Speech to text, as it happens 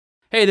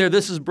Hey there,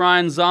 this is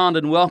Brian Zond,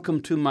 and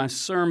welcome to my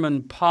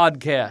sermon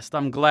podcast.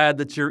 I'm glad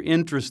that you're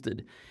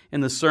interested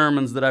in the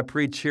sermons that I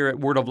preach here at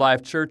Word of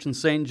Life Church in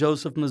St.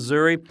 Joseph,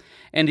 Missouri.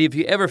 And if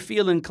you ever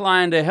feel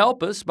inclined to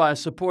help us by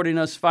supporting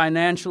us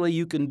financially,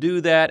 you can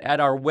do that at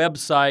our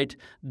website,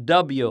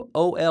 wolc.com.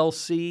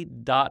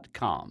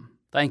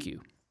 Thank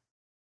you.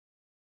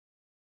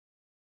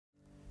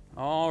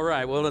 All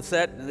right, well, it's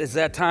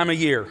that time of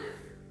year.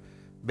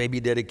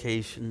 Baby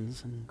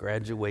dedications and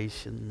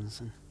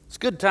graduations. It's a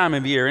good time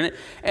of year. And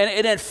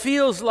it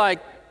feels like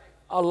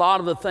a lot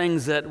of the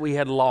things that we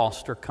had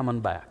lost are coming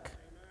back.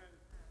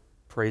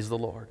 Praise the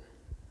Lord.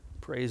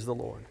 Praise the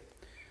Lord.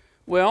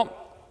 Well,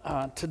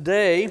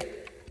 today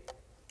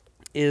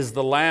is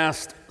the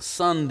last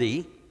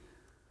Sunday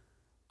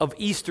of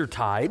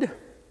Eastertide,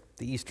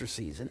 the Easter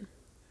season.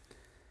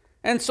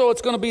 And so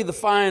it's going to be the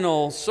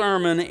final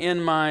sermon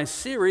in my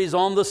series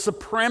on the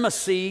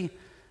supremacy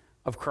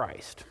of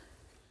Christ.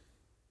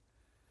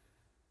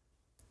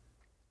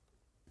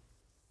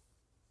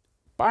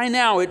 By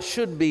now it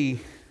should be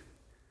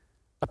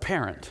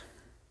apparent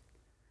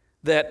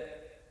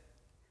that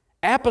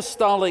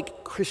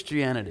apostolic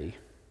Christianity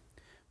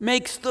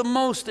makes the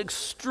most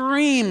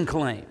extreme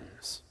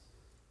claims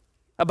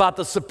about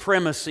the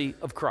supremacy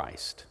of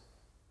Christ.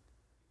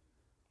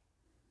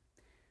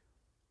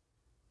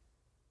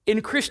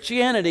 In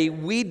Christianity,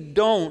 we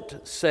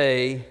don't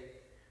say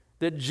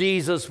that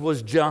Jesus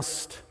was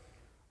just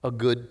a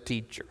good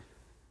teacher.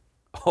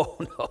 Oh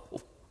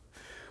no.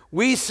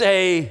 We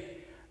say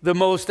the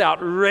most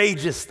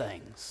outrageous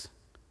things,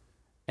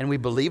 and we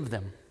believe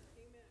them.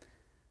 Amen.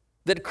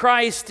 That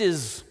Christ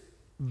is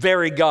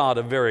very God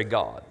of very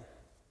God,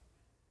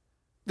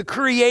 the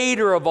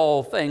creator of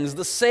all things,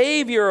 the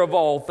Savior of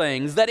all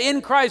things, that in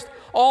Christ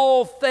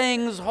all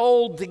things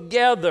hold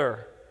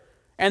together,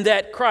 and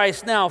that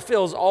Christ now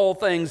fills all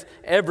things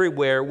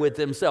everywhere with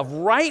himself.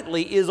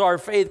 Rightly is our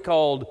faith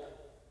called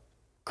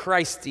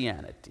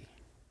Christianity,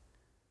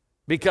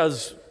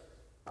 because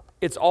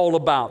it's all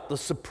about the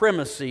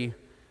supremacy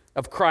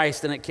of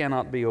Christ, and it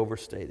cannot be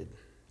overstated.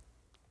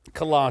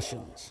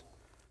 Colossians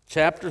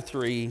chapter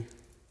 3,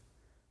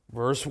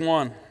 verse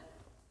 1.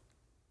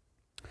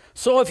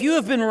 So if you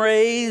have been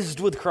raised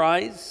with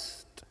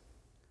Christ,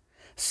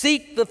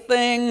 seek the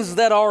things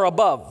that are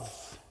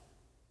above,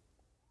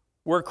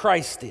 where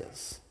Christ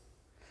is,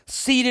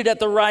 seated at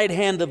the right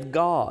hand of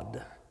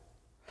God.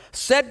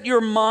 Set your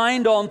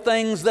mind on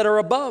things that are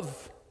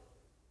above,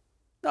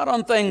 not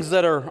on things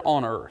that are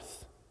on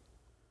earth.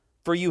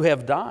 For you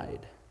have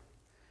died,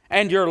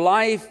 and your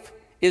life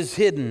is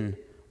hidden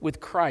with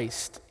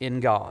Christ in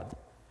God.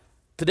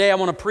 Today I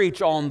want to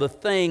preach on the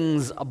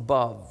things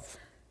above.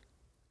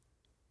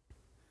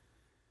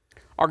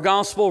 Our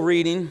gospel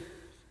reading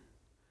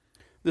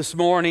this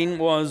morning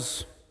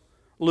was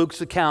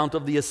Luke's account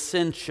of the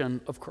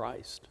ascension of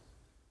Christ.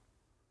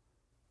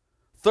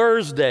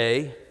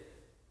 Thursday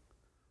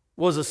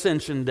was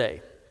Ascension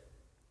Day,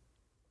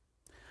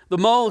 the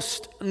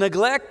most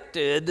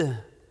neglected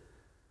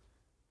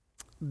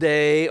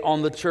day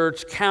on the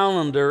church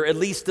calendar, at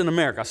least in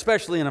America,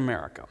 especially in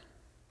America.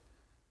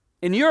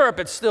 In Europe,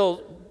 it's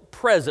still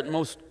present.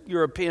 Most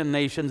European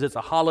nations, it's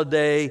a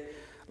holiday. A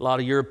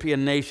lot of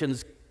European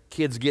nations,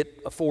 kids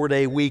get a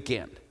 4-day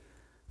weekend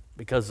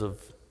because of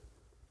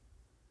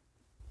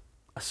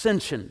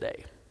Ascension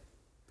Day.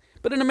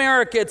 But in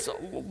America, it's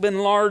been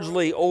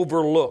largely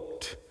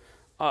overlooked.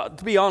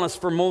 To be honest,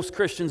 for most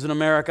Christians in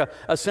America,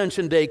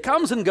 Ascension Day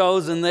comes and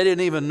goes, and they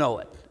didn't even know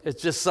it. It's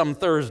just some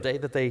Thursday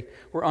that they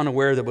were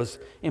unaware that was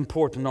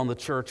important on the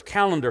church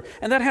calendar.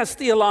 And that has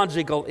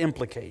theological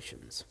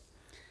implications.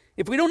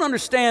 If we don't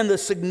understand the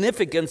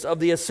significance of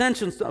the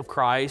ascension of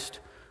Christ,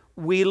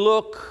 we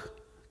look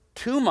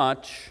too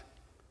much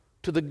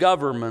to the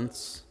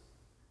governments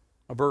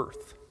of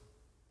earth.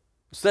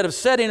 Instead of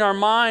setting our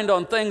mind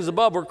on things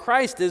above where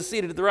Christ is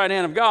seated at the right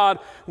hand of God,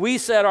 we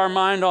set our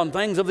mind on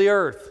things of the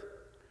earth.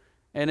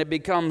 And it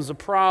becomes a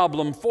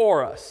problem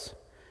for us.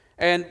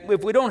 And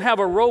if we don't have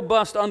a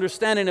robust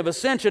understanding of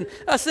ascension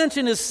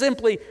is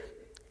simply,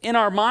 in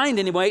our mind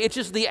anyway, it's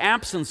just the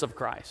absence of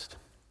Christ.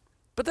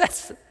 But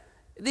that's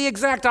the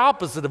exact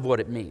opposite of what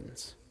it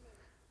means.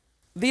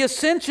 The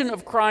ascension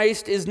of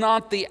Christ is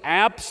not the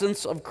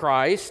absence of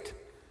Christ.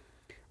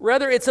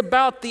 Rather, it's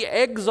about the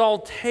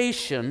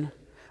exaltation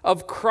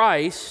of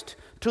Christ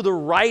to the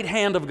right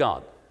hand of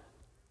God.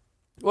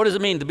 What does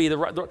it mean to be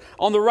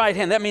on the right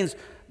hand? That means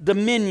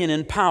dominion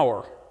and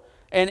power.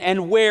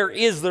 And where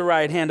is the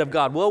right hand of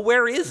God? Well,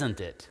 where isn't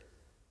it?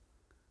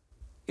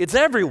 It's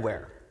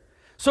everywhere.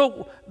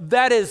 So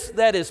that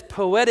is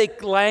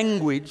poetic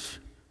language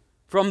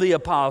from the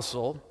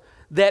apostle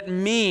that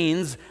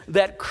means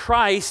that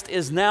Christ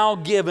is now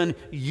given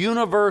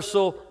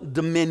universal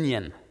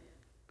dominion.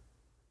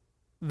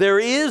 There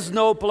is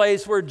no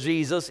place where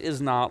Jesus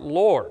is not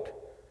Lord.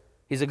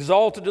 He's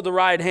exalted to the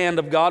right hand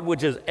of God,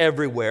 which is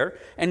everywhere,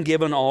 and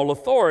given all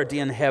authority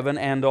in heaven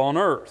and on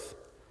earth.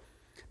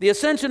 The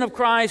ascension of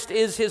Christ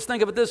is his,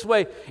 think of it this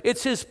way,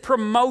 it's his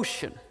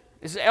promotion,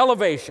 his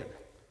elevation.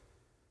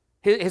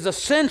 his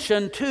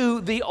ascension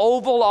to the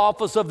Oval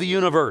Office of the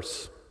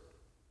universe.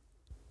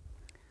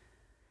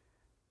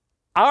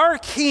 Our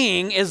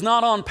King is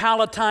not on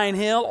Palatine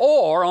Hill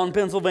or on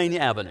Pennsylvania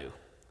Avenue.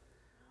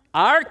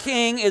 Our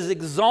King is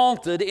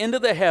exalted into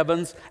the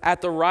heavens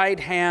at the right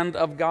hand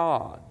of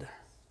God.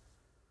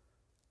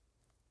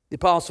 The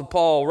Apostle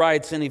Paul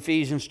writes in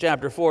Ephesians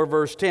chapter 4,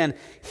 verse 10,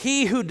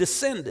 "He who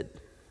descended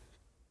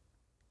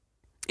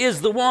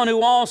is the one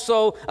who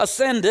also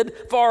ascended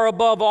far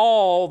above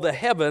all the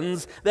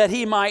heavens, that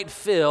he might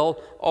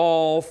fill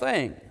all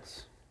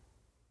things."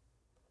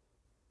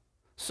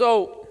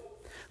 So,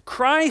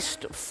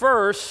 Christ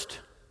first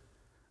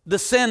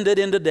descended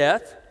into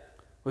death.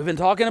 We've been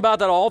talking about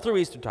that all through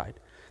Eastertide.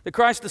 The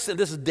Christ descended.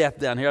 This is death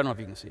down here. I don't know if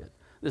you can see it.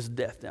 This is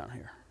death down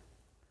here.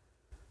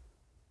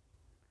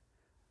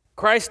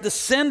 Christ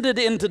descended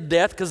into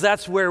death because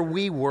that's where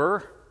we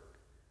were.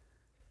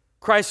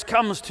 Christ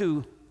comes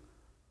to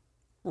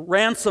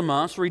ransom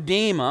us,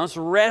 redeem us,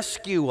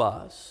 rescue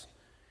us.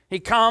 He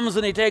comes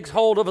and he takes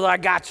hold of us. I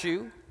got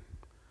you.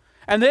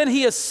 And then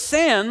he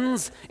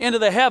ascends into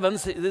the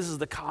heavens. This is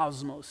the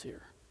cosmos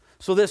here.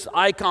 So this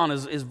icon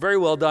is very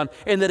well done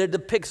in that it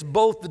depicts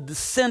both the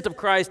descent of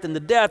Christ into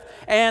death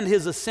and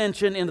his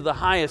ascension into the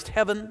highest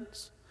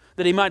heavens,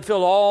 that he might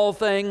fill all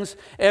things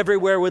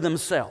everywhere with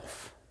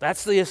himself.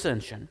 That's the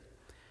ascension.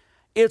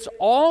 It's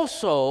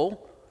also,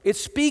 it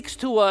speaks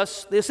to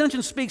us, the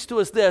ascension speaks to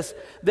us this,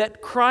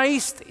 that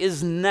Christ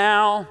is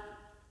now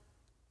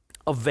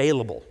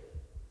available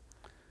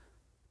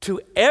to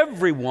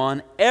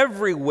everyone,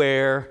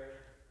 everywhere,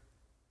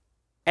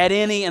 at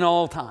any and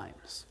all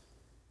times.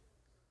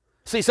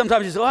 See,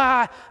 sometimes you say,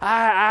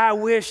 I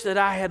wish that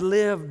I had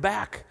lived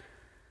back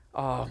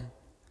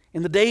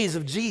in the days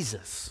of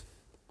Jesus.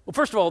 Well,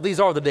 first of all,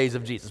 these are the days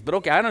of Jesus, but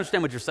okay, I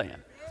understand what you're saying.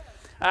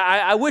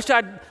 I wish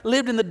I'd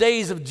lived in the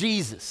days of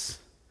Jesus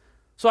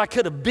so I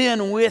could have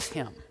been with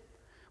him.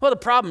 Well, the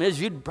problem is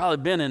you'd probably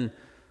been in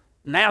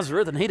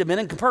Nazareth and he'd have been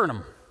in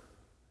Capernaum.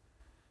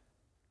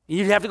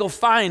 You'd have to go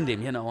find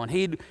him, and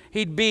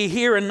he'd be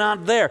here and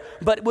not there.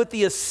 But with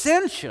the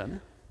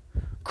ascension,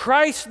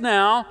 Christ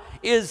now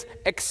is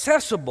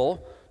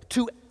accessible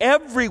to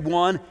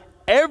everyone,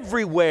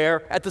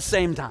 everywhere at the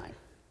same time.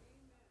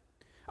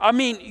 I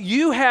mean,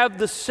 you have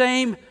the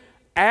same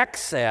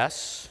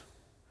access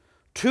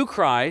to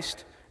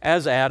Christ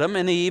as Adam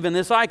and Eve in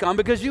this icon,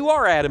 because you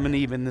are Adam and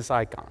Eve in this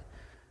icon.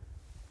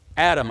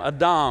 Adam,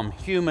 Adam,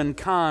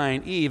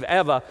 humankind, Eve,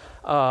 Eva,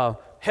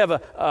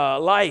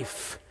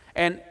 life.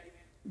 And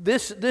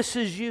this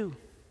is you,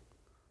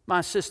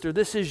 my sister.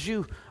 This is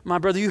you, my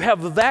brother. You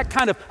have that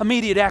kind of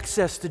immediate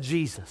access to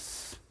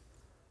Jesus.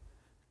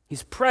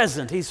 He's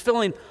present. He's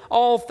filling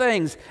all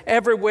things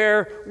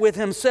everywhere with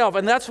himself.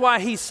 And that's why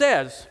he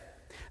says,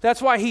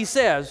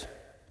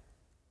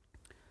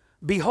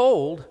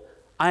 "Behold,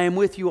 I am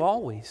with you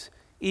always,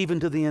 even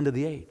to the end of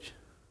the age."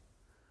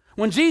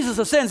 When Jesus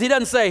ascends, he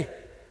doesn't say,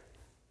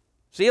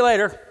 "See you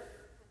later.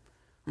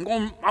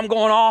 I'm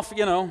going off,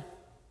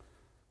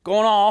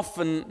 going off,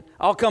 and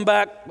I'll come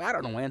back, I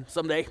don't know when,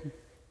 someday."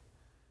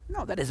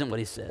 No, that isn't what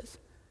he says.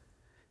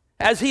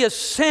 As he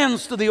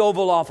ascends to the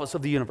Oval Office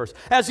of the universe,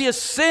 as he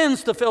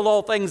ascends to fill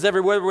all things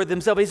everywhere with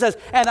himself, he says,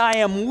 "And I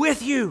am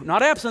with you,"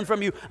 not absent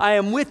from you, "I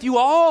am with you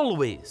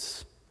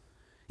always,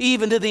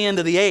 even to the end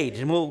of the age."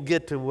 And we'll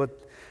get to what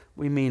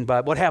we mean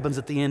by what happens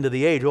at the end of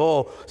the age.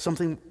 Oh,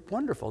 something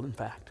wonderful, in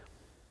fact.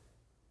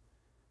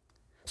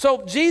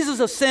 So Jesus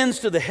ascends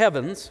to the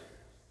heavens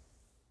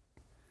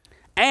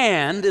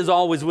and is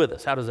always with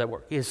us. How does that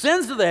work? He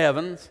ascends to the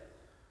heavens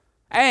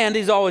and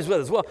he's always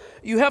with us. Well,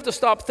 you have to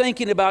stop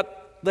thinking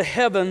about the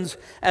heavens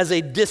as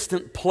a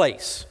distant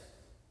place.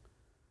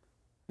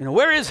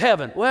 Where is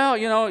heaven? Well,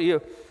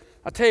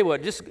 I'll tell you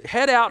what, just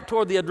head out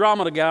toward the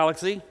Andromeda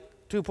Galaxy,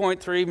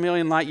 2.3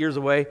 million light years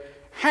away.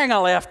 Hang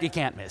a left, you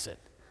can't miss it.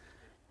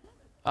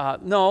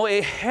 No,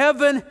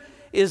 heaven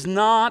is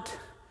not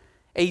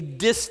a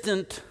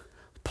distant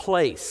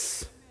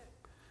place.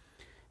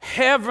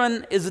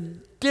 Heaven is a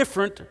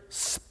different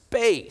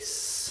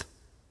space.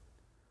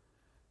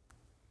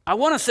 I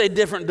want to say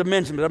different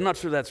dimension, but I'm not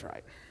sure that's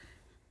right.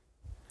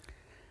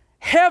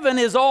 Heaven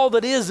is all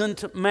that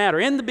isn't matter.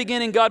 In the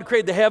beginning, God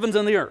created the heavens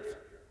and the earth.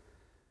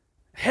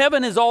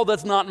 Heaven is all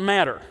that's not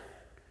matter.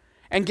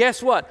 And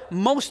guess what?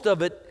 Most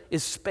of it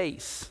is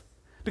space.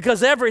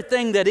 Because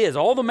everything that is,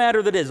 all the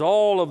matter that is,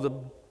 all of the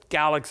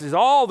galaxies,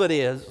 all that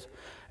is,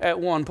 at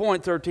one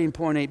point,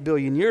 13.8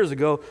 billion years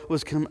ago,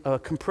 was a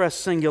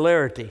compressed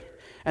singularity.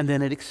 And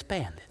then it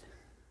expanded,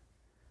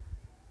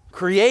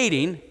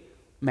 creating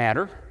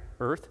matter,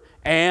 earth,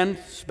 and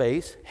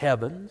space,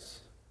 heavens,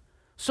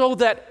 so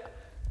that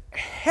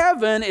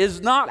heaven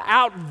is not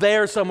out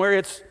there somewhere,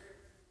 it's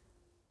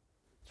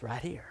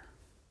right here.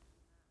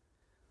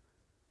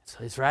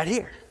 It's right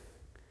here.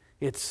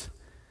 It's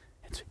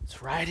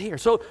right here.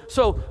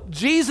 So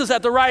Jesus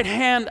at the right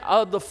hand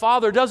of the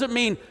Father doesn't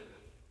mean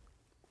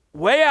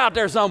way out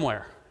there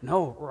somewhere.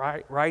 No,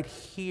 right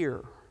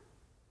here.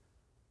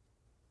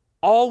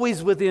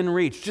 Always within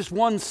reach, just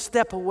one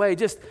step away,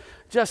 just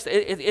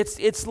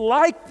It's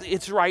like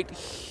it's right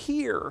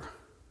here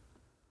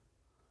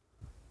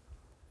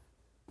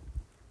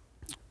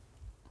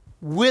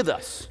with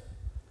us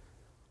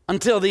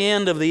until the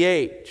end of the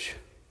age.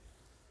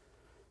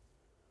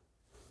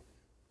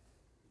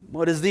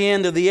 What is the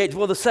end of the age?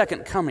 Well, the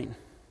second coming.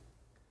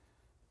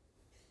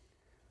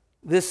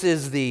 This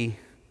is the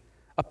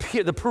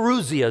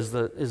parousia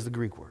is the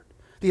Greek word.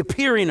 The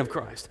appearing of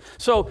Christ.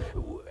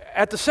 So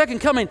at the second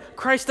coming,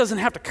 Christ doesn't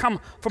have to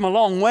come from a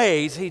long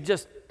ways. He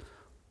just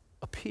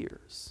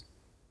appears.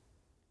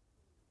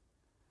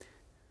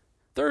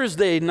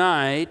 Thursday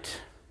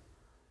night,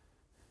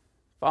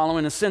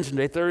 following Ascension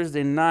Day,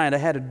 Thursday night, I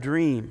had a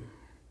dream.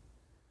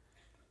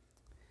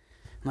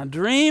 And I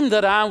dreamed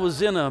that I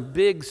was in a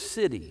big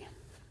city.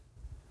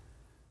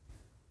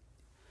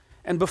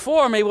 And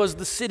before me was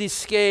the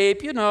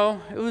cityscape. You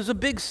know, it was a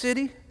big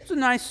city. It was a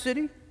nice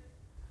city.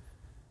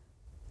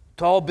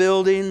 Tall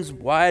buildings,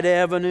 wide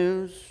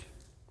avenues,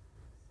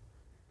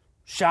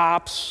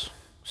 shops,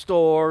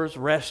 stores,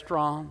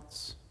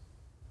 restaurants,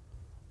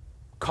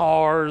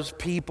 cars,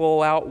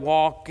 people out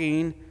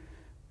walking.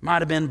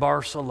 Might have been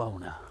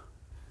Barcelona.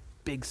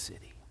 Big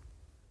city.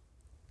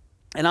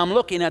 And I'm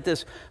looking at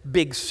this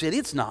big city.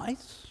 It's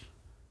nice.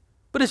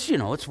 But it's,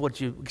 it's what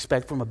you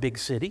expect from a big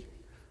city.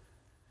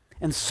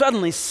 And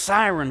suddenly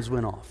sirens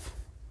went off.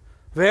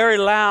 Very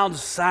loud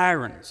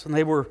sirens.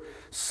 And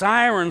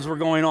sirens were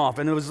going off.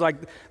 And it was like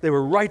they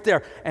were right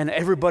there. And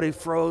everybody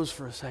froze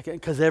for a second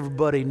because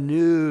everybody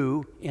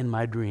knew in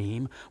my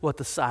dream what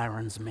the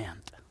sirens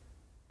meant.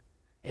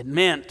 It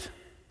meant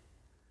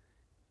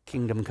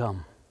kingdom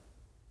come.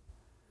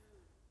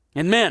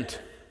 It meant,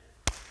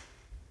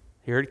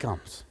 here it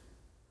comes.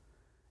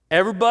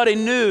 Everybody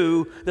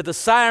knew that the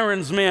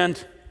sirens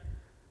meant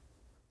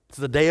it's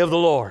the day of the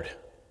Lord.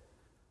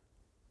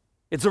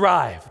 It's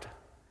arrived.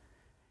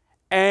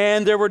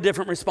 And there were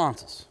different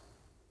responses.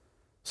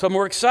 Some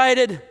were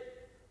excited,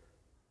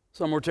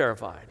 some were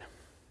terrified.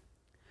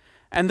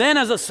 And then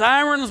as the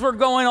sirens were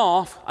going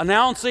off,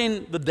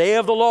 announcing the day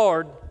of the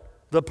Lord,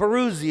 the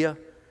parousia,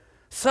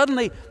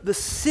 suddenly the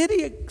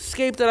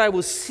cityscape that I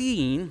was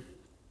seeing,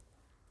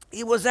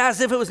 it was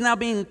as if it was now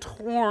being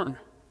torn.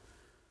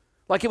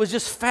 Like it was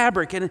just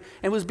fabric, and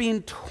it was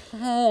being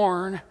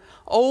torn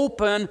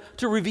open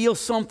to reveal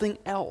something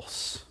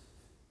else.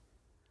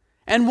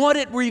 And what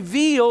it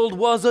revealed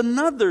was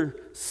another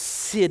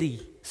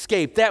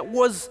cityscape that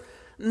was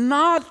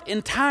not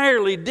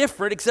entirely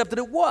different, except that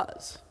it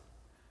was.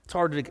 It's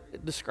hard to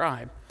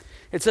describe.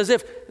 It's as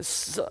if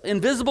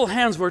invisible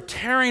hands were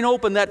tearing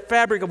open that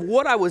fabric of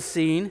what I was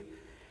seeing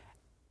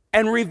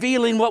and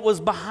revealing what was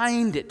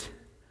behind it,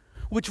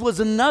 which was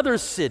another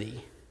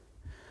city.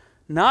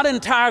 Not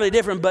entirely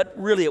different, but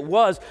really it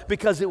was,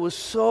 because it was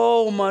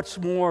so much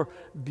more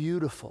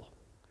beautiful.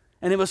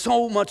 And it was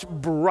so much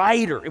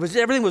brighter.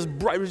 Everything was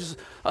bright. It was just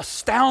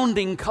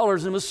astounding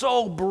colors, and it was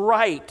so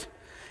bright.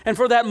 And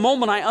for that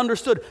moment, I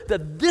understood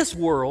that this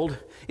world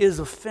is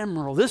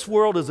ephemeral. This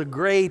world is a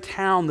gray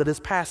town that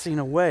is passing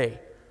away.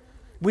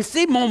 We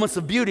see moments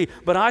of beauty,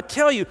 but I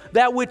tell you,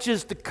 that which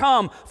is to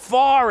come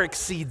far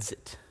exceeds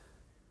it.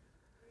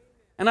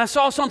 And I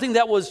saw something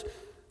that was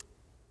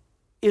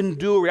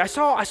enduring. I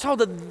saw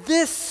that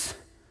this,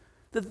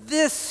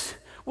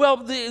 well,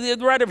 the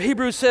writer of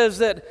Hebrews says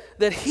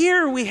that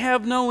here we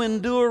have no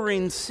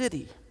enduring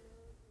city.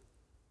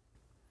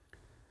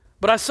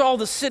 But I saw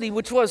the city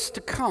which was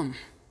to come.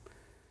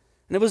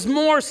 And it was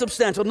more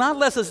substantial, not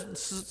less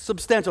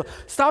substantial.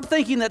 Stop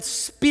thinking that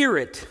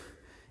spirit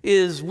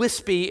is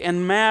wispy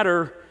and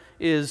matter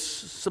is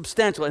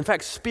substantial. In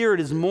fact, spirit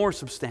is more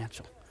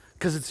substantial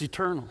because it's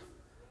eternal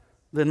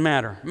than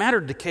matter. Matter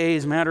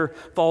decays, matter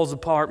falls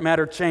apart,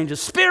 matter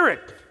changes.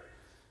 Spirit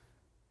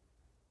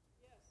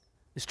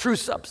is true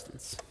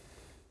substance.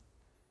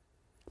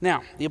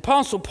 Now, the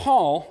Apostle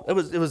Paul, it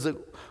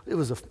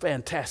was a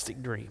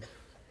fantastic dream.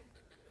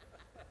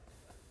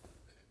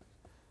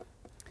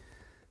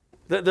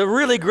 The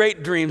really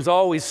great dreams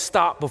always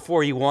stop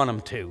before you want them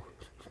to.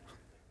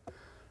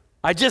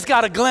 I just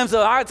got a glimpse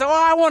of it.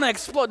 I want to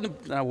explode.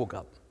 And I woke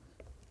up.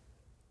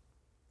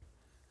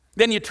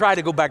 Then you try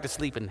to go back to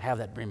sleep and have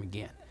that dream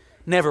again.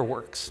 Never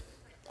works.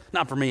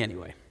 Not for me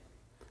anyway.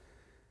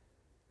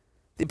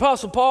 The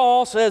Apostle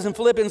Paul says in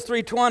Philippians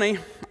 3:20,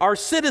 our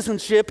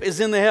citizenship is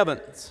in the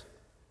heavens.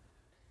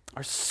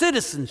 Our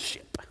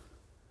citizenship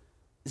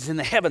is in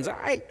the heavens.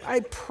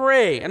 I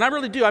pray, and I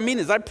really do. I mean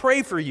this. I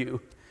pray for you.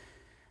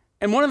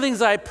 And one of the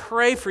things I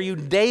pray for you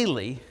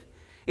daily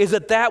is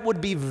that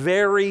would be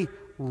very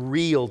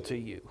real to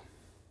you.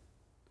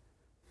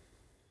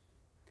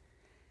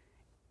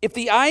 If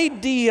the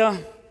idea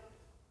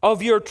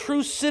of your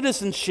true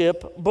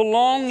citizenship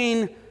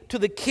belonging to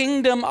the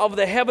kingdom of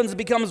the heavens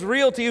becomes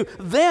real to you,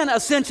 then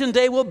Ascension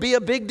Day will be a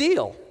big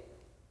deal.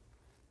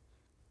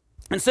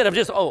 Instead of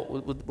just,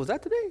 was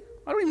that today?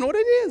 I don't even know what it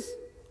is.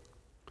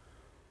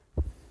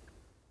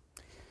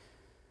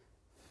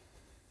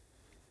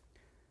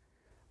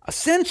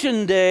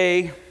 Ascension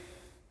Day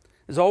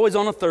is always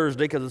on a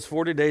Thursday because it's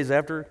 40 days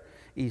after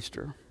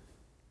Easter.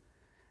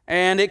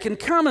 And it can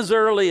come as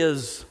early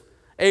as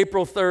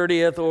April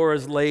 30th or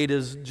as late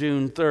as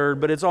June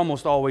 3rd, but it's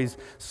almost always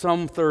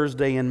some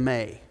Thursday in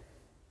May,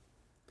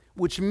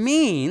 which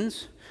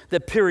means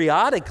that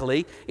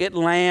periodically it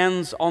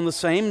lands on the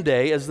same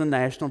day as the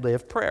National Day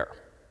of Prayer.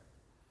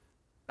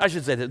 I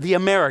should say that, the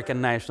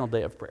American National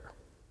Day of Prayer.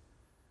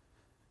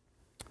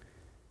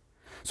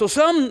 So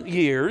some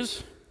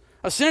years,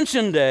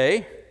 Ascension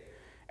Day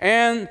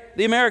and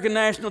the American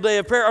National Day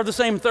of Prayer are the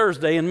same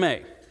Thursday in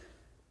May.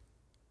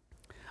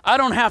 I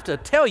don't have to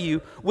tell you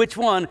which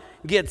one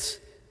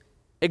gets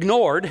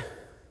ignored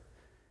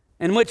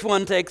and which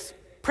one takes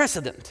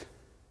precedent.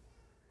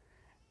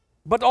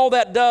 But all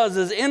that does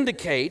is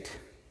indicate,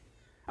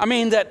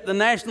 that the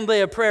National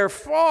Day of Prayer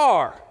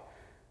far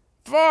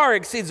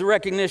exceeds the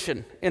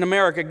recognition in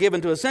America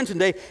given to Ascension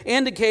Day,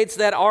 indicates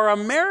that our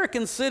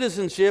American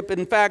citizenship,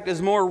 in fact,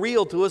 is more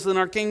real to us than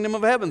our Kingdom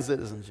of Heaven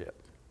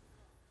citizenship.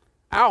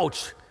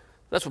 Ouch.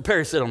 That's what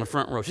Perry said on the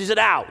front row. She said,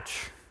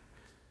 ouch.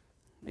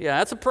 Yeah,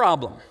 that's a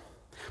problem.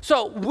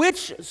 So,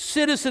 which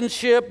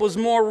citizenship was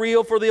more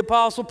real for the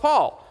Apostle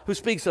Paul, who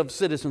speaks of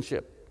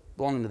citizenship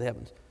belonging to the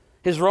heavens?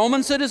 His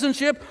Roman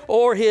citizenship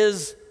or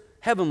his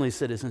heavenly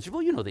citizenship?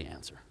 Well, you know the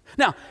answer.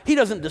 Now, he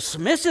doesn't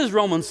dismiss his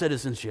Roman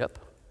citizenship.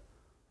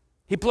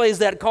 He plays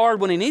that card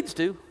when he needs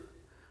to.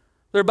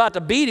 They're about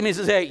to beat him. He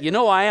says, hey,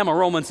 I am a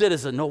Roman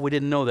citizen. No, we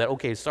didn't know that.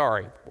 Okay,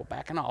 sorry. We're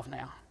backing off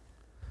now.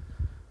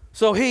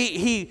 So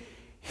he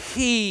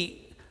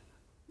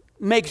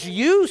makes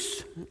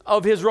use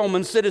of his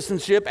Roman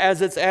citizenship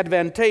as it's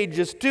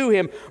advantageous to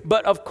him.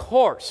 But of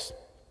course,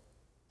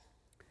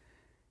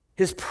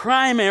 his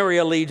primary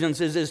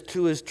allegiance is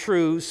to his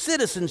true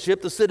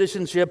citizenship, the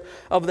citizenship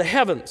of the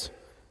heavens.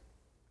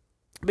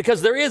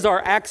 Because there is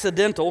our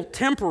accidental,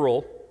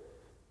 temporal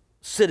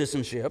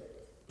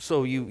citizenship.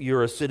 So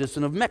you're a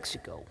citizen of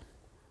Mexico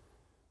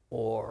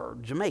or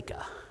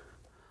Jamaica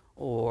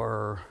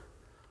or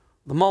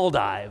the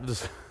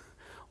Maldives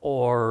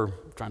or,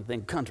 I'm trying to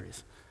think of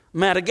countries,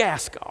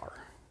 Madagascar,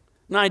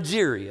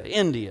 Nigeria,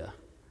 India,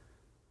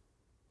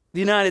 the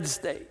United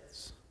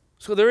States.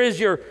 So there is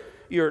your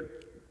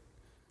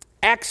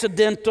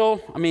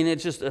accidental,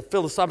 it's just a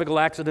philosophical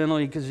accidental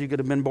because you could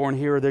have been born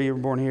here or there, you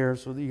were born here,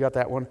 so you got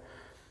that one.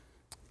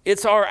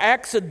 It's our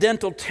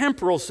accidental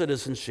temporal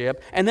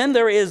citizenship, and then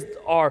there is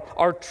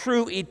our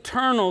true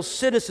eternal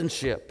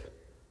citizenship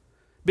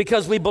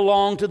because we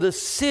belong to the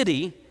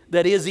city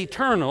that is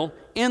eternal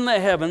in the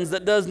heavens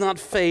that does not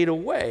fade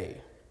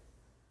away.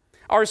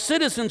 Our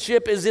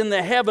citizenship is in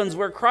the heavens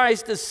where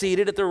Christ is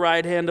seated at the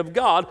right hand of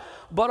God,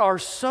 but our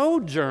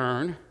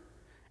sojourn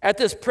at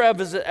this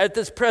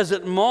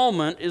present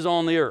moment is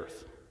on the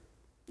earth.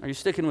 Are you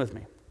sticking with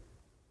me?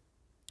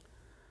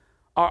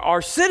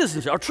 Our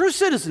citizenship, our true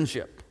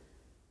citizenship,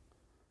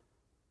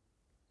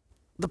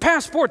 the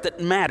passport that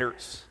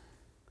matters,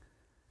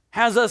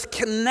 has us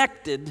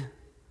connected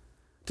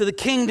to the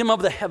kingdom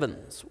of the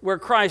heavens where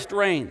Christ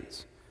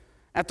reigns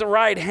at the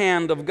right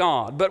hand of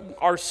God. But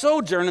our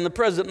sojourn in the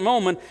present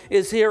moment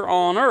is here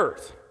on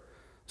earth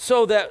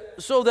so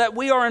that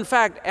we are in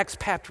fact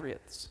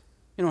expatriates.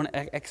 An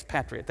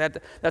expatriate,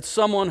 that's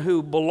someone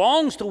who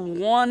belongs to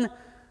one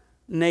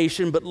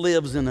nation but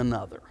lives in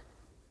another.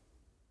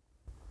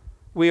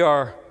 We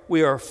are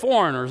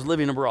foreigners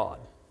living abroad.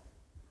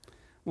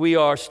 We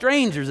are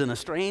strangers in a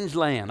strange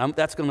land.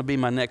 That's going to be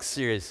my next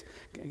series.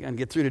 I'm going to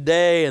get through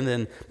today, and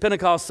then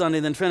Pentecost Sunday,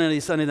 then Trinity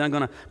Sunday, then I'm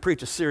going to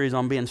preach a series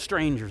on being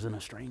strangers in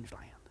a strange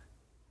land.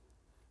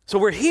 So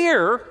we're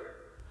here,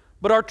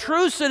 but our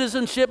true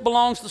citizenship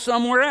belongs to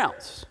somewhere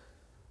else.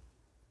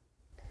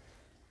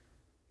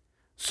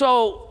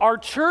 So our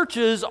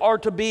churches are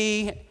to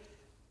be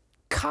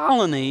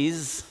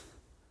colonies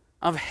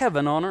of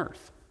heaven on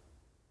earth.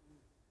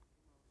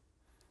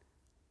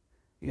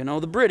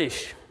 The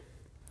British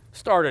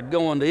started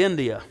going to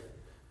India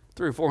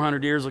 300 or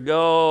 400 years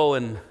ago,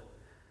 and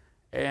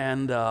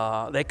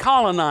they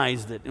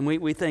colonized it. And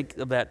we think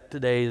of that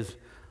today as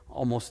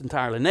almost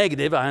entirely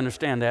negative. I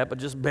understand that, but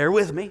just bear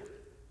with me.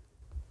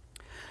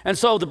 And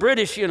so the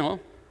British, you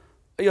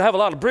have a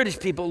lot of British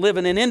people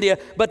living in India,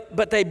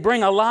 but they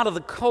bring a lot of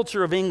the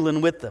culture of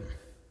England with them.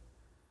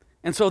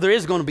 And so there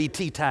is going to be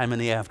tea time in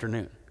the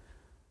afternoon.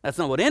 That's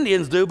not what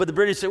Indians do, but the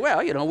British say,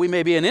 well, we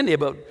may be in India,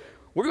 but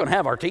we're going to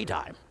have our tea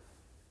time.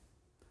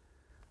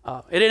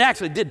 And it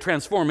actually did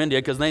transform India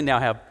because they now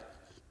have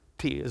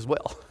tea as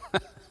well.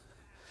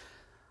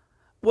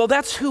 Well,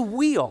 that's who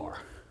we are.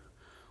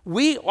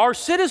 Our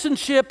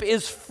citizenship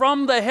is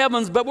from the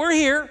heavens, but we're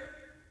here.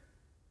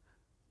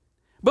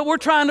 But we're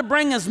trying to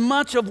bring as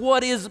much of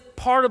what is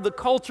part of the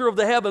culture of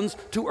the heavens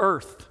to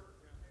earth.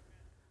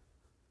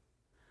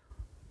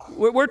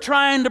 We're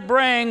trying to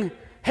bring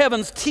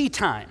heaven's tea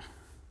time,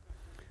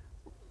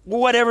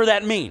 whatever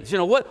that means.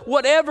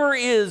 Whatever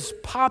is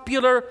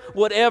popular,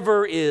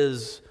 whatever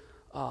is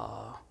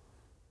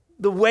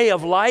the way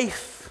of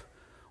life,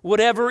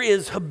 whatever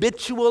is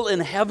habitual in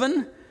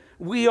heaven,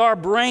 we are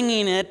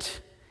bringing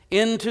it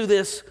into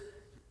this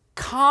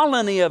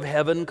colony of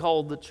heaven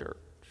called the church.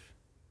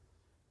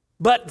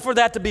 But for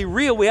that to be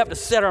real, we have to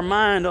set our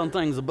mind on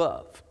things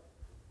above.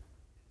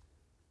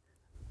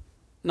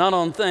 not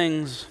on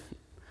things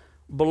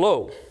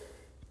below.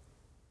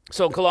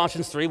 So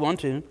Colossians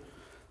 3:1-2.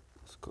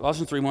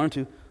 Colossians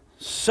 3:1-2.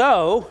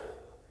 So,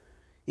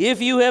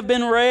 if you have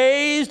been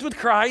raised with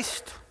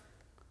Christ,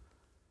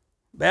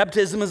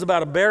 baptism is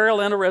about a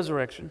burial and a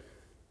resurrection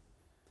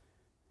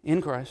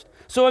in Christ.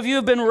 So if you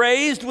have been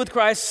raised with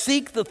Christ,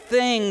 seek the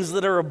things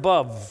that are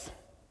above,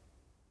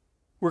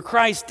 where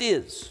Christ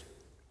is,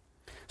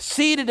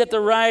 seated at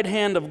the right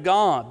hand of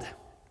God.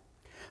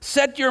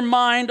 Set your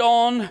mind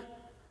on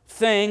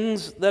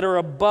things that are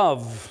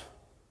above,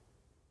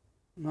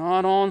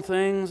 not on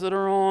things that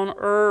are on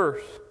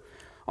earth.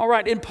 All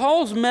right, in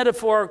Paul's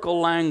metaphorical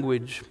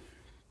language,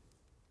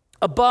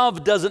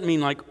 above doesn't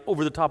mean like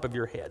over the top of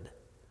your head.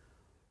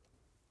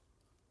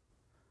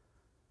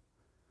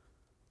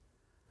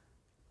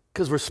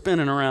 Because we're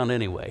spinning around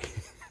anyway.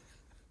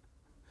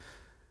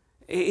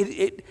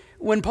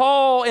 When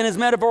Paul, in his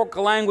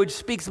metaphorical language,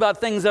 speaks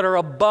about things that are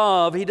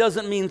above, he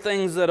doesn't mean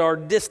things that are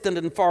distant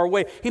and far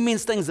away. He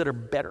means things that are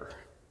better,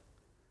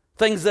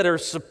 things that are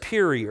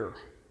superior.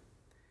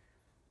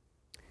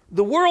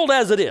 The world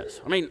as it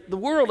is. I mean, the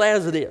world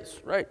as it is,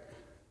 right?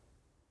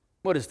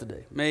 What is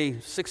today? May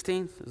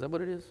 16th? Is that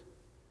what it is?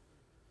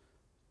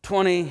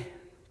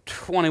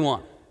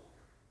 2021.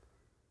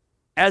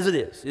 As it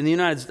is in the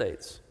United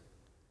States,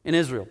 in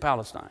Israel,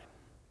 Palestine,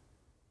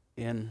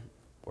 in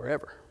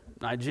wherever,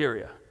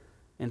 Nigeria,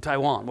 in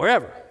Taiwan,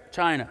 wherever,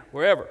 China,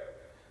 wherever.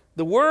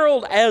 The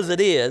world as it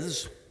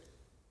is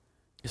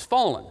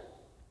fallen.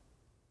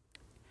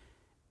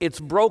 It's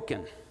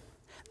broken.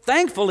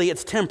 Thankfully,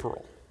 it's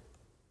temporal.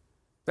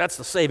 That's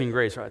the saving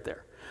grace right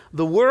there.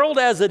 The world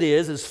as it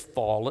is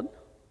fallen.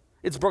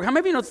 It's broken. How many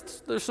of you know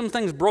there's some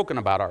things broken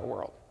about our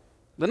world?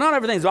 That not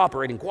everything's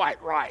operating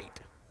quite right.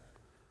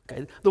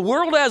 Okay. The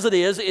world as it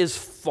is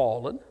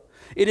fallen.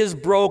 It is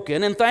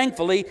broken, and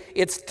thankfully,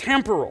 it's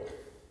temporal.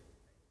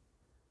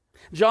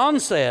 John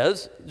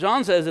says in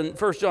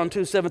 1 John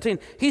 2:17,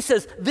 he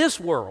says, this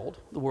world,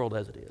 the world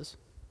as it is,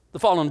 the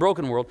fallen,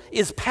 broken world,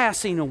 is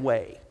passing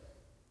away.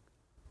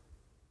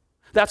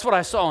 That's what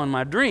I saw in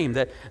my dream,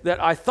 that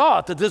I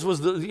thought that this was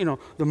the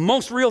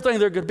most real thing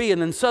there could be, and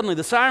then suddenly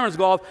the sirens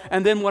go off,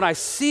 and then what I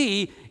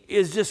see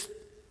is just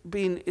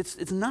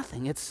it's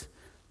nothing.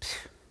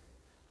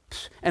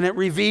 And it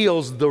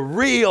reveals the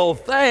real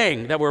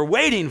thing that we're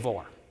waiting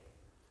for.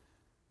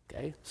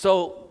 Okay?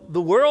 So the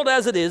world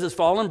as it is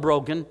fallen,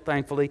 broken,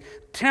 thankfully,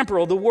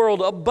 temporal. The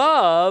world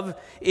above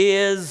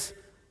is,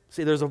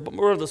 there's a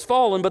world that's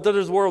fallen, but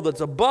there's a world that's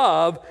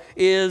above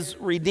is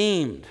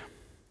redeemed.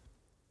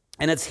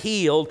 And it's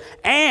healed,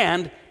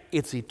 and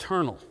it's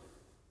eternal.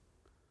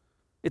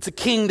 It's a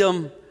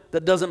kingdom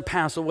that doesn't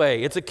pass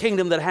away. It's a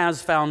kingdom that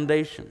has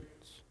foundations.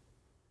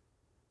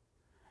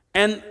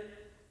 And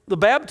the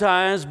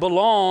baptized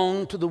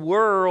belong to the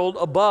world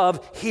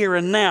above, here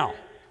and now.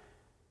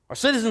 Our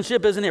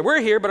citizenship isn't here. We're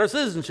here, but our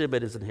citizenship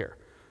isn't here.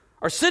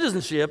 Our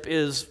citizenship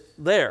is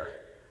there.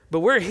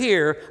 But we're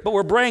here, but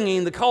we're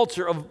bringing the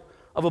culture of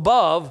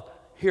above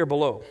here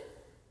below.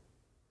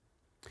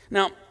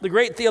 Now, the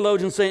great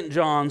theologian St.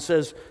 John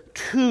says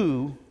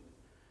two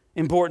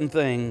important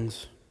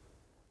things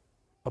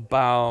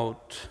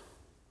about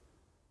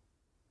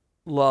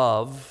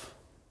love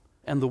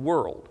and the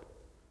world.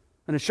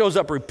 And it shows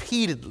up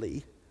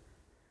repeatedly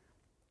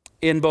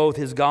in both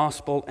his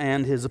gospel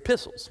and his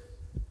epistles.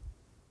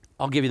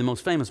 I'll give you the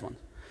most famous one.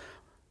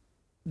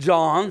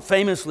 John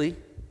famously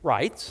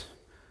writes,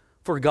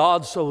 "For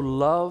God so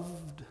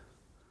loved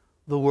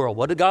the world."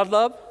 What did God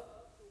love?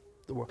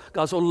 The world.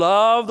 God so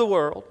loved the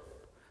world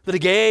that he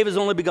gave his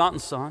only begotten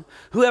Son.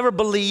 Whoever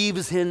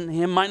believes in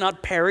him might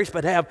not perish,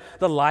 but have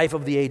the life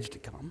of the age to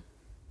come.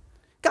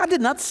 God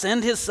did not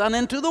send his Son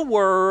into the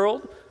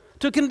world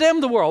to condemn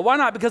the world. Why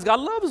not? Because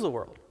God loves the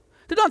world.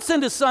 Did not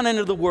send his Son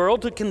into the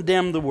world to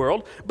condemn the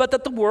world, but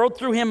that the world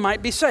through him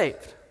might be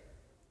saved.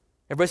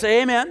 Everybody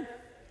say amen.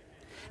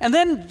 And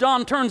then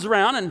John turns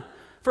around and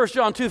 1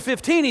 John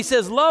 2:15, he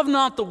says, "Love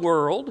not the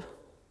world,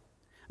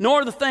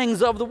 nor the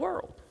things of the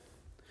world.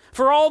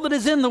 For all that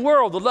is in the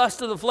world, the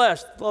lust of the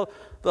flesh, the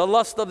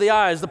lust of the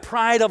eyes, the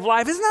pride of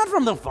life, is not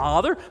from the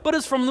Father, but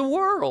is from the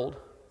world.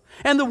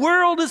 And the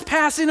world is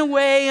passing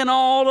away in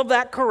all of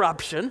that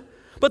corruption,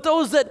 but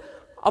those that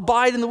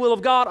abide in the will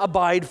of God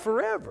abide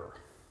forever."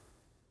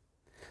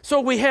 So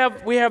we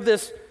have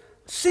this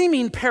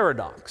seeming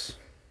paradox.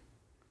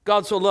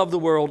 God so loved the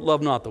world,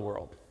 love not the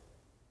world.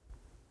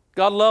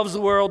 God loves the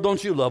world,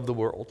 don't you love the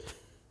world?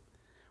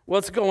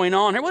 What's going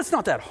on here? Well, it's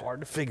not that hard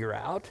to figure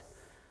out.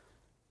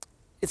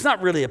 It's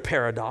not really a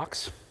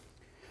paradox.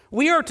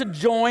 We are to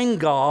join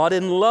God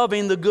in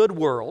loving the good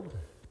world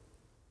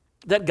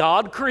that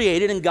God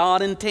created and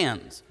God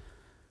intends.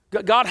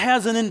 God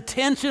has an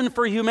intention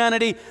for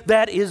humanity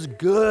that is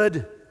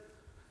good.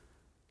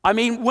 I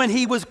mean, when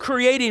he was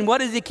creating, what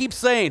does he keep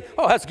saying?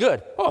 Oh, that's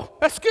good. Oh,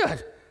 that's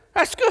good.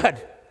 That's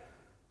good.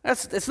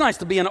 It's nice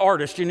to be an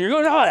artist and you're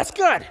going, oh, that's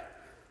good.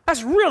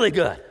 That's really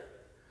good.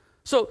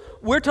 So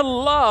we're to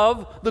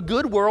love the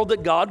good world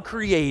that God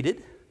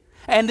created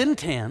and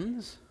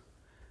intends.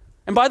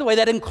 And by the way,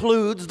 that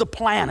includes the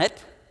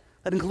planet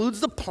That includes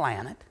the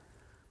planet.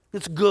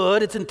 It's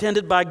good. It's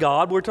intended by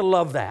God. We're to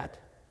love that.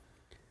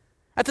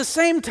 At the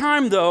same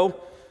time, though,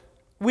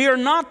 we are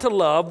not to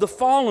love the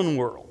fallen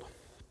world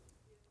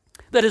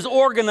that is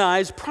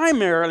organized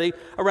primarily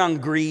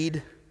around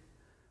greed,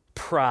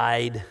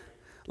 pride,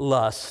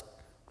 lust,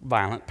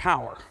 violent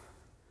power.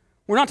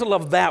 We're not to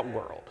love that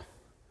world.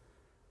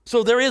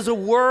 So there is a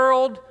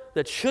world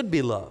that should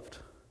be loved,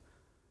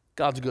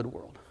 God's good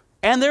world.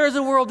 And there is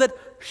a world that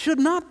should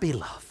not be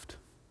loved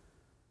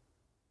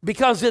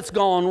because it's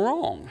gone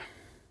wrong.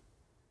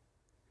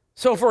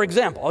 So, for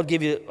example, I'll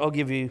give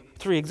you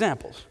 3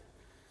 examples.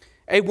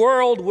 A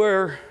world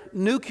where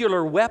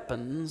nuclear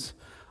weapons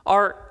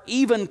are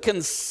even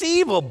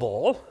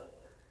conceivable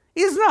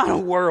is not a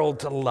world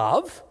to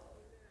love.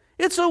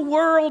 It's a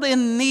world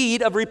in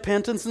need of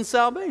repentance and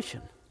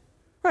salvation.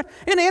 Right?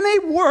 And in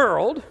a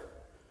world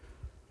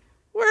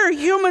where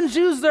humans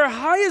use their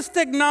highest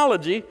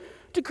technology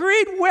to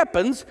create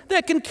weapons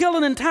that can kill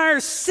an entire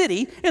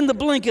city in the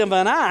blink of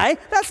an eye,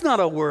 that's not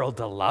a world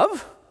to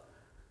love.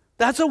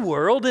 That's a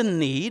world in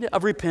need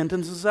of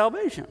repentance and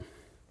salvation.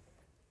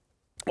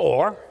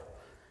 Or,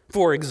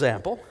 for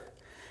example,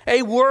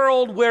 a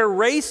world where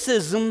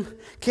racism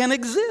can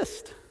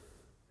exist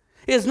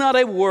is not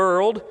a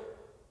world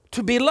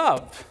to be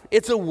loved.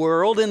 It's a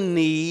world in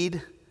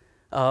need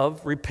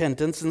of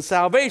repentance and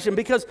salvation,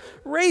 because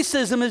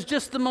racism is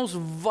just the most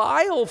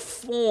vile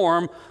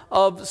form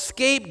of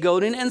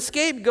scapegoating, and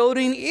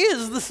scapegoating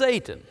is the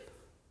Satan.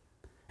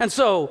 And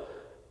so,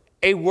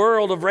 a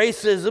world of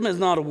racism is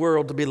not a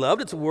world to be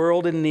loved. It's a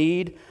world in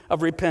need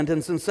of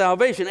repentance and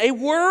salvation. A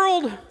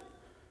world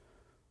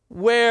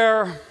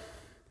where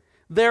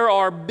there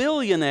are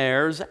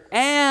billionaires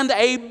and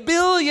a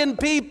billion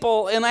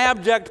people in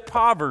abject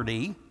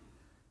poverty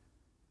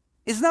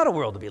is not a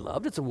world to be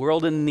loved. It's a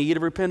world in need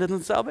of repentance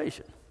and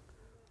salvation.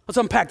 Let's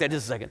unpack that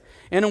just a second.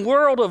 In a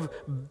world of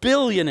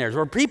billionaires,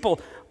 where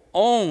people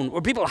own,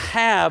 where people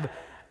have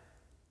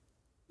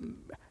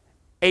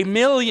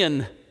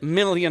 $1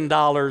 million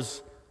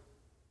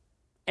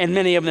and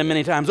many of them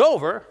many times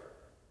over,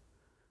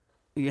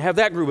 you have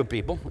that group of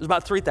people. There's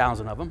about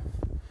 3,000 of them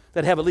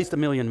that have at least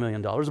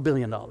 $1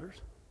 billion.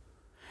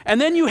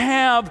 And then you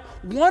have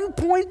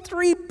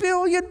 1.3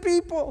 billion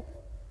people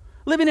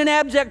living in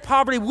abject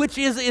poverty, which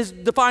is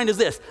defined as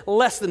this: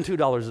 less than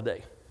 $2 a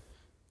day.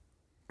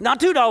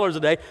 Not $2 a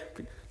day.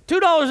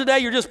 $2 a day,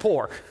 you're just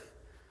poor.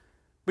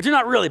 But you're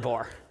not really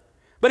poor.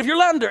 But if you're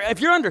under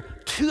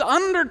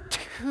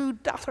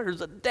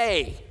 $2 a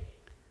day,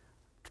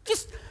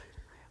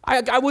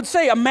 I would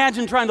say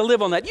imagine trying to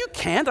live on that. You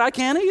can't. I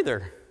can't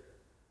either.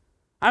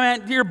 I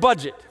mean, your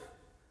budget.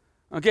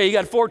 Okay, you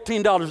got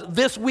 $14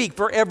 this week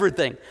for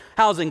everything: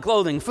 housing,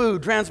 clothing,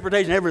 food,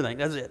 transportation, everything.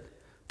 That's it.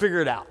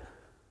 Figure it out.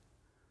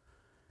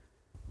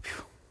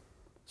 Whew.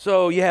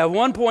 So you have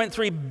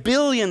 1.3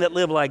 billion that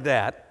live like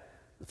that,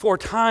 4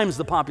 times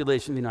the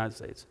population of the United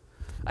States.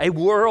 A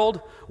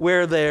world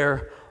where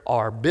there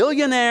are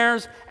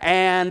billionaires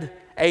and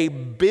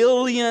 1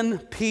 billion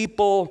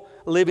people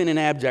living in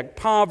abject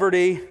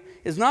poverty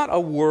is not a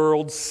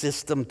world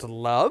system to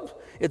love.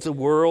 It's a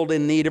world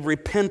in need of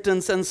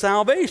repentance and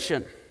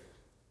salvation.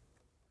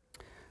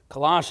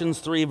 Colossians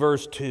 3,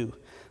 verse 2.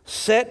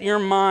 Set your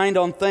mind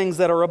on things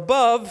that are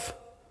above,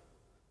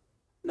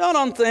 not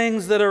on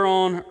things that are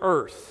on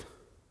earth.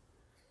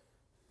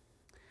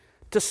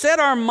 To set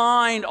our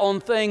mind on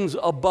things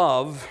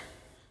above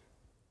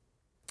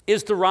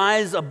is to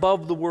rise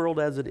above the world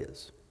as it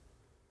is.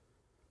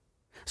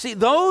 See,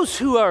 those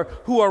who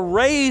are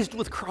raised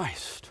with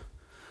Christ,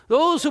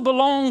 those who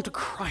belong to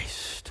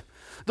Christ,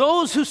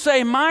 those who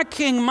say, my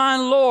King, my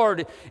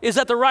Lord, is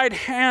at the right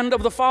hand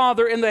of the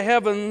Father in the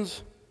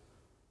heavens,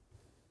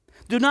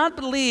 do not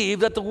believe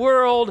that the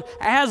world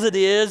as it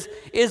is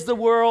the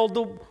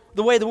world,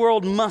 the way the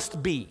world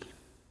must be.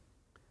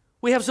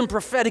 We have some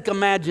prophetic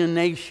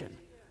imagination.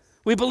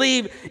 We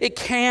believe it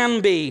can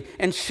be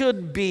and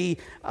should be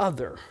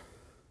other.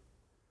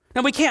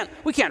 Now, we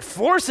can't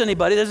force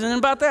anybody. This isn't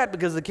about that,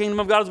 because the kingdom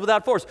of God is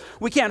without force.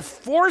 We can't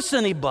force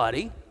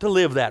anybody to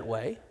live that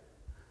way.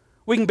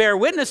 We can bear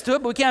witness to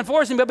it, but we can't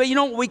force anybody. But you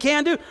know what we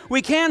can do?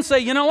 We can say,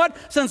 you know what?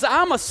 Since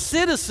I'm a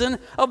citizen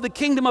of the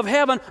kingdom of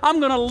heaven, I'm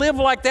going to live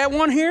like that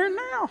one here and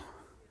now.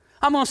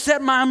 I'm going to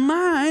set my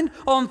mind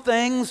on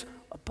things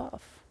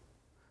above.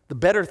 The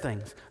better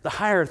things, the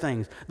higher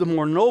things, the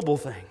more noble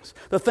things,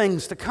 the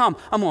things to come.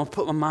 I'm going to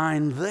put my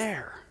mind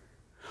there.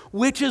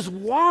 Which is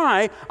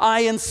why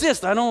I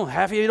insist, I know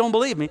half of you don't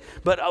believe me,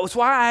 but it's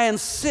why I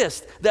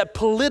insist that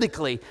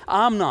politically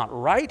I'm not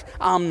right,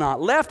 I'm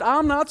not left,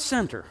 I'm not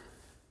center.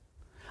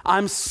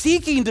 I'm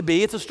seeking to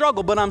be, it's a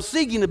struggle, but I'm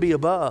seeking to be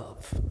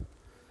above.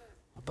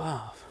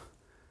 Above.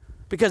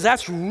 Because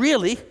that's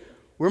really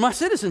where my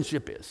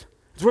citizenship is.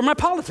 It's where my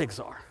politics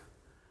are.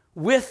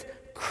 With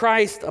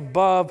Christ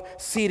above,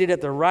 seated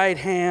at the right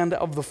hand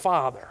of the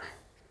Father.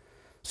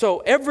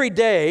 So every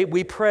day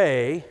we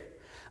pray,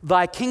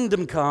 thy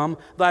kingdom come,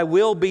 thy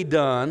will be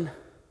done.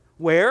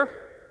 Where?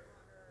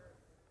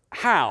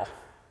 How?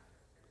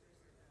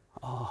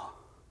 Oh.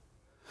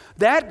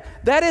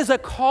 That is a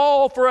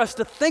call for us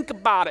to think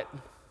about it.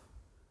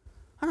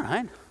 All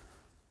right.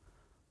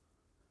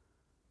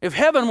 If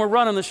heaven were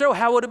running the show,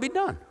 how would it be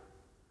done?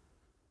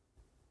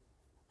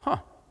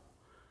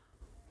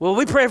 Well,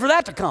 we pray for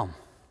that to come.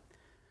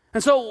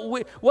 And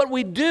so what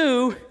we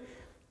do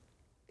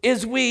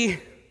is we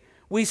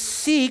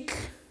seek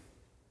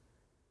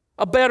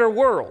a better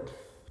world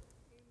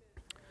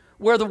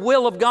where the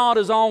will of God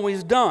is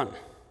always done.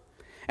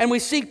 And we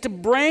seek to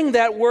bring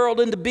that world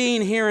into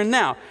being here and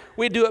now.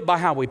 We do it by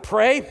how we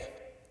pray,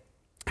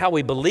 how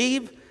we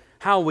believe,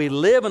 how we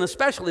live, and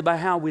especially by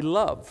how we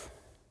love.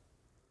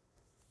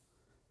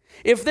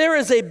 If there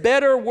is a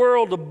better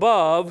world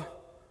above,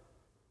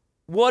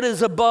 what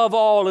is above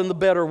all in the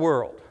better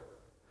world?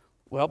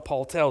 Well,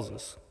 Paul tells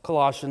us,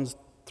 Colossians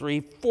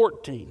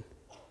 3:14.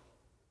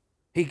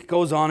 He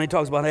goes on, he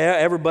talks about how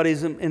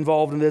everybody's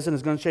involved in this and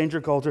it's going to change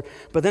your culture.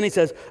 But then he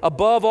says,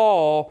 above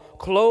all,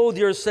 clothe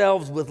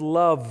yourselves with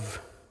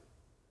love,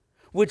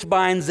 which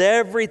binds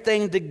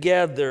everything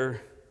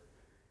together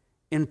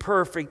in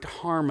perfect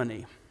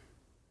harmony.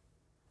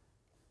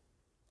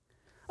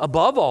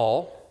 Above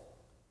all,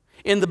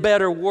 in the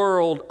better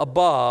world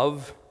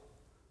above,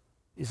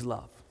 is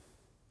love.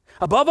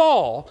 Above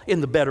all,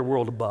 in the better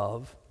world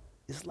above,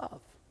 is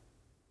love.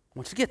 I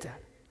want you to get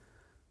that.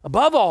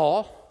 Above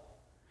all,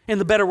 in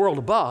the better world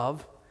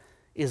above,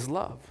 is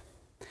love.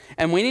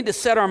 And we need to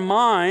set our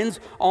minds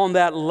on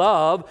that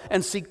love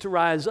and seek to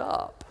rise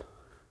up.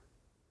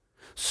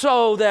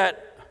 So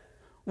that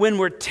when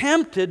we're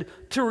tempted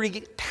to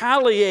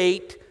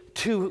retaliate,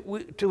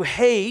 to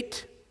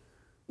hate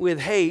with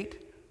hate,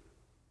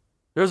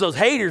 there's those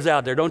haters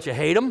out there, don't you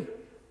hate them?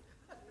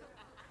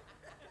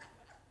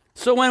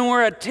 So when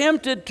we're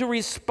tempted to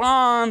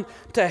respond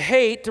to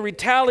hate, to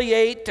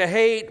retaliate to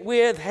hate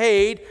with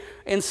hate,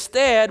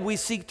 instead we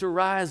seek to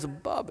rise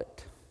above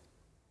it.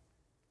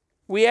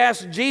 We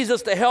ask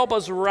Jesus to help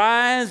us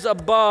rise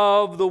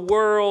above the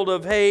world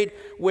of hate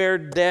where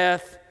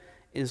death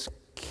is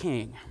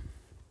king.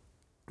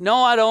 No,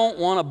 I don't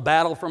want a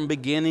battle from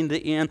beginning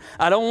to end.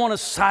 I don't want a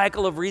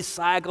cycle of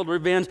recycled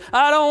revenge.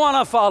 I don't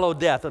want to follow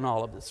death and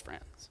all of this,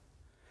 friends.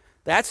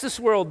 That's this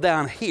world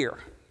down here.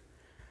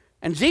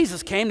 And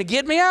Jesus came to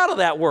get me out of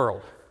that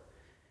world.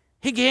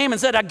 He came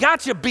and said, I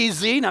got you,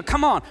 BZ. Now,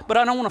 come on. But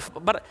I don't want to,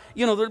 but,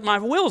 my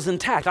will's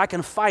intact. I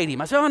can fight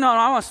him. I said, no,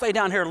 I want to stay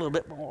down here a little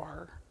bit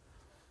more.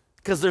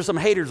 Because there's some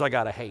haters I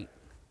got to hate.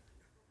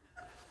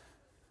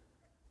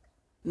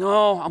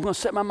 No, I'm going to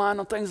set my mind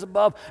on things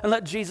above and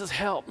let Jesus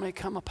help me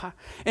come up high.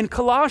 In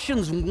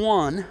Colossians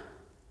 1,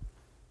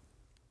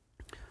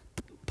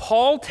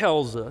 Paul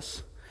tells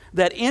us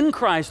that in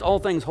Christ all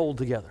things hold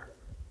together.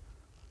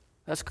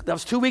 That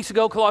was 2 weeks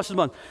ago, Colossians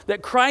 1.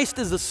 That Christ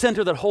is the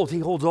center that he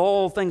holds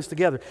all things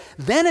together.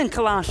 Then in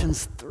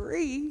Colossians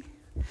 3,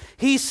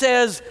 he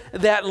says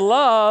that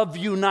love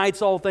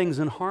unites all things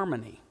in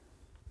harmony.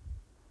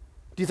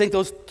 Do you think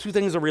those two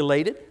things are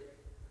related?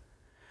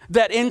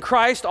 That in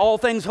Christ all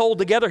things hold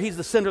together, he's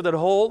the center that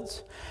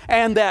holds,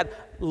 and that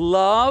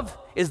love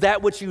is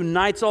that which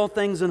unites all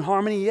things in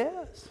harmony?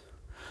 Yes.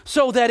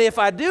 So that if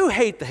I do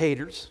hate the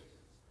haters,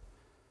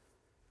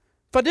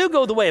 if I do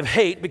go the way of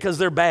hate because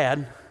they're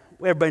bad,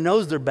 everybody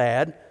knows they're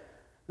bad,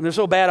 and they're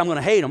so bad I'm going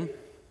to hate them,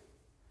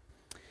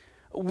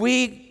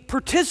 we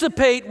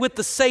participate with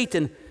the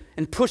Satan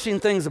in pushing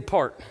things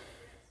apart.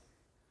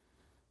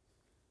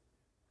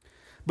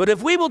 But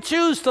if we will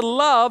choose to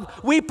love,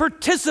 we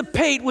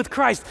participate with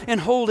Christ in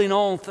holding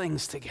all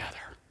things together.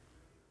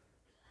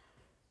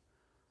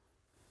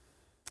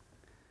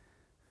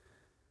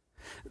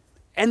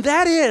 And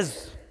that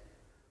is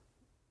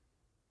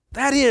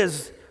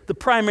the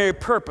primary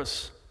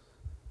purpose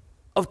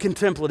of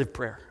contemplative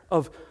prayer,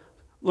 of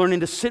learning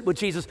to sit with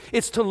Jesus.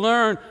 It's to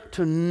learn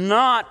to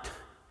not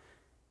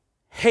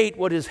hate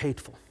what is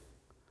hateful,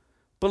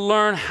 but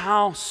learn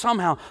how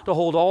somehow to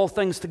hold all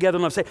things together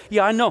and say,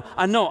 yeah, I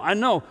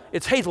know,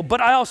 it's hateful, but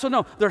I also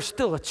know they're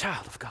still a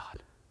child of God.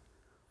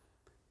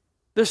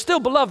 They're still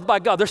beloved by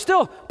God. They're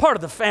still part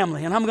of the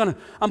family, and I'm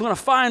gonna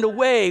find a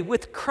way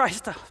with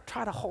Christ to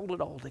try to hold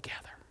it all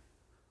together.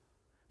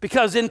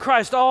 Because in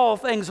Christ all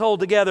things hold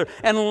together,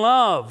 and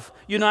love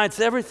unites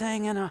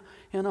everything in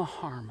a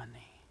harmony.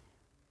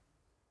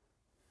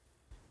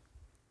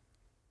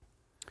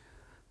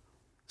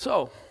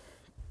 So,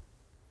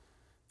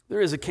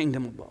 there is a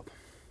kingdom above.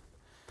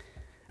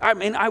 I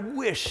mean, I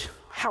wish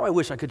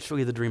I could show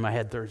you the dream I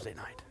had Thursday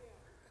night.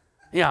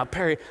 Yeah,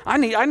 Perry, I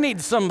need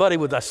somebody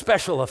with a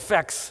special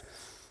effects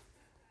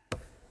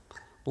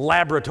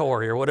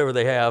laboratory or whatever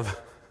they have.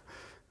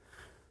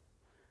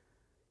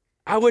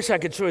 I wish I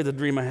could show you the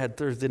dream I had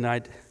Thursday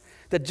night,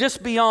 that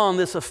just beyond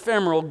this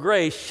ephemeral,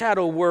 gray,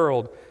 shadow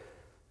world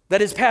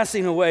that is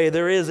passing away,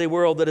 there is a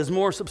world that is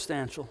more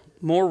substantial,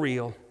 more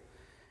real,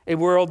 a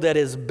world that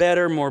is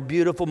better, more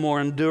beautiful, more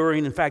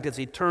enduring. In fact, it's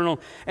eternal,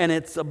 and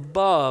it's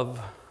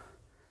above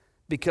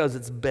because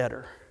it's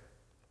better.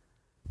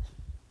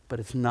 But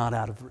it's not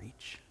out of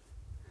reach.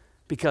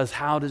 Because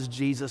how does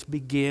Jesus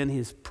begin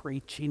his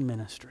preaching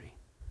ministry?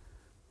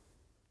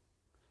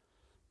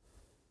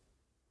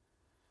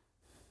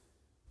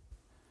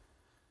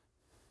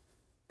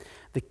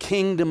 The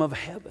kingdom of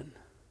heaven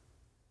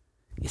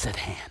is at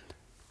hand.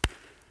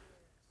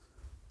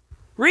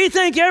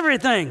 Rethink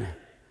everything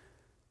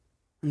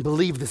and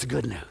believe this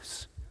good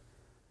news.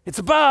 It's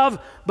above,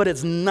 but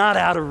it's not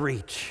out of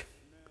reach.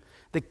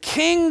 The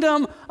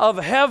kingdom of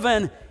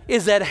heaven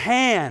is at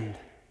hand.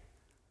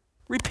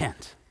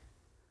 Repent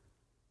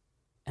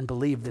and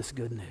believe this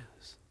good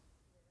news.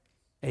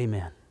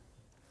 Amen.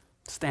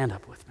 Stand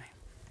up with me.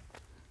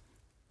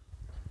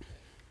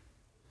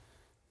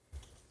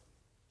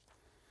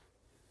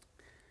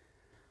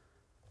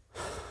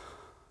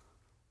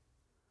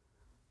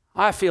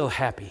 I feel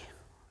happy.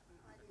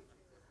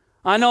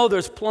 I know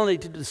there's plenty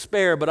to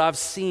despair, but I've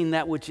seen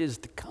that which is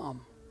to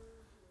come.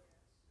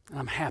 And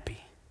I'm happy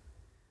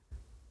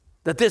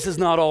that this is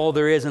not all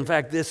there is. In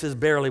fact, this is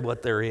barely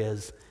what there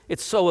is.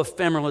 It's so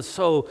ephemeral. It's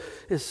so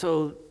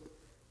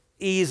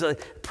easy.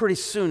 Pretty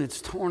soon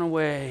it's torn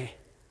away.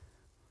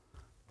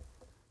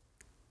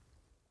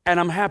 And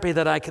I'm happy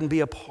that I can be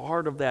a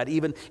part of that.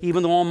 Even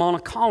though I'm on a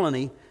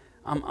colony,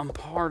 I'm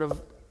part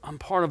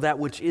of that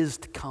which is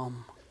to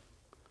come.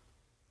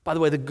 By the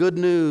way, the good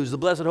news, the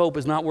blessed hope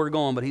is not where we're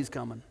going, but He's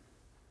coming.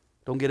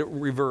 Don't get it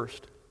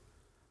reversed.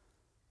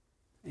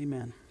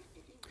 Amen.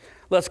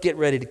 Let's get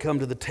ready to come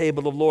to the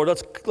table of the Lord.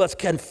 Let's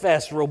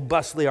confess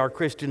robustly our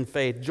Christian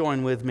faith.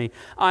 Join with me.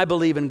 I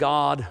believe in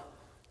God,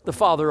 the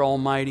Father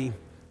Almighty,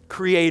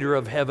 creator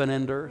of heaven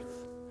and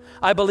earth.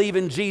 I believe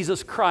in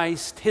Jesus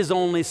Christ, His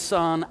only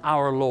Son,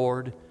 our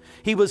Lord.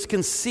 He was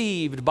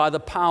conceived by the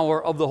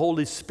power of the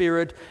Holy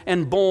Spirit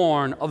and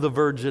born of the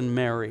Virgin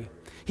Mary.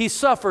 He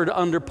suffered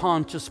under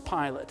Pontius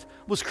Pilate,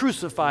 was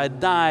crucified,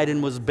 died,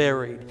 and was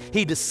buried.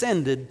 He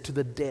descended to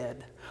the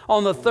dead.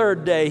 On the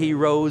third day, He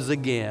rose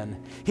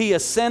again. He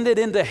ascended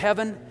into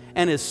heaven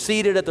and is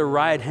seated at the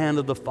right hand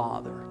of the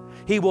Father.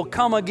 He will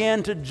come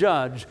again to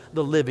judge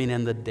the living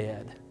and the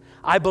dead.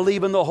 I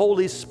believe in the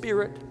Holy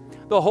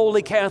Spirit, the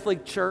Holy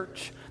Catholic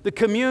Church, the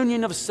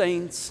communion of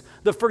saints,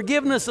 the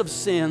forgiveness of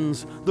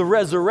sins, the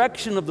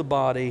resurrection of the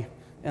body,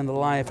 and the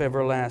life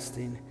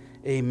everlasting.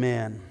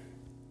 Amen.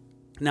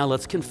 Now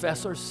let's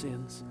confess our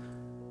sins,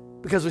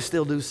 because we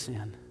still do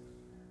sin.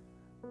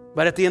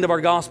 But at the end of our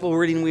gospel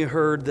reading, we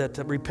heard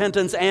that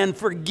repentance and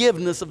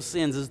forgiveness of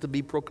sins is to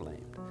be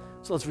proclaimed.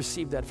 So let's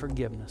receive that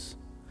forgiveness.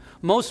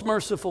 Most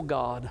merciful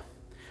God,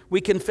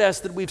 we confess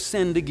that we've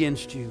sinned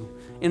against You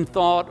in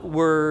thought,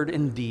 word,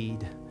 and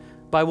deed,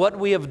 by what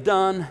we have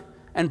done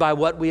and by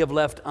what we have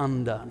left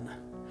undone.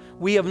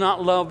 We have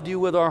not loved You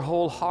with our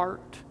whole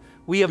heart.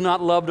 We have not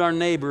loved our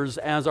neighbors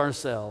as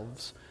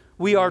ourselves.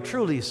 We are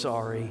truly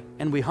sorry,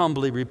 and we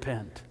humbly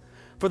repent.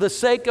 For the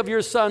sake of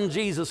Your Son,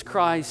 Jesus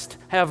Christ,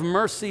 have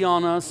mercy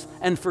on us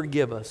and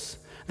forgive us,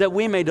 that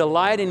we may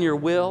delight in Your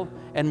will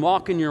and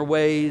walk in Your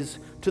ways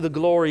to the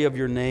glory of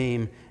Your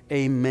name.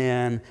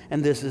 Amen.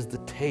 And this is the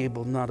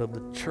table, not of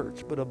the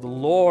church, but of the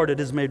Lord.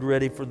 It is made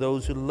ready for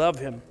those who love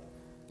Him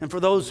and for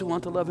those who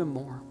want to love Him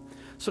more.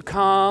 So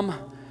come,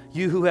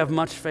 you who have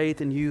much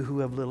faith and you who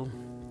have little.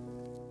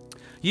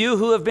 You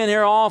who have been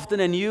here often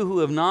and you who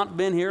have not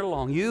been here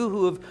long. You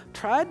who have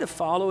tried to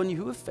follow and you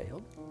who have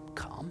failed.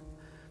 Come,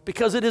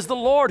 because it is the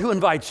Lord who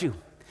invites you.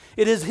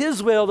 It is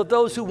His will that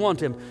those who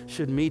want Him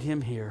should meet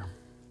Him here.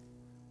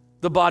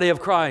 The body of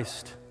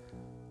Christ,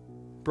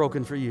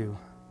 broken for you.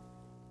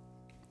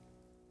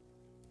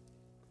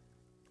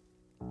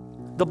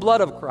 The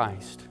blood of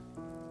Christ,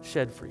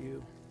 shed for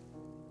you.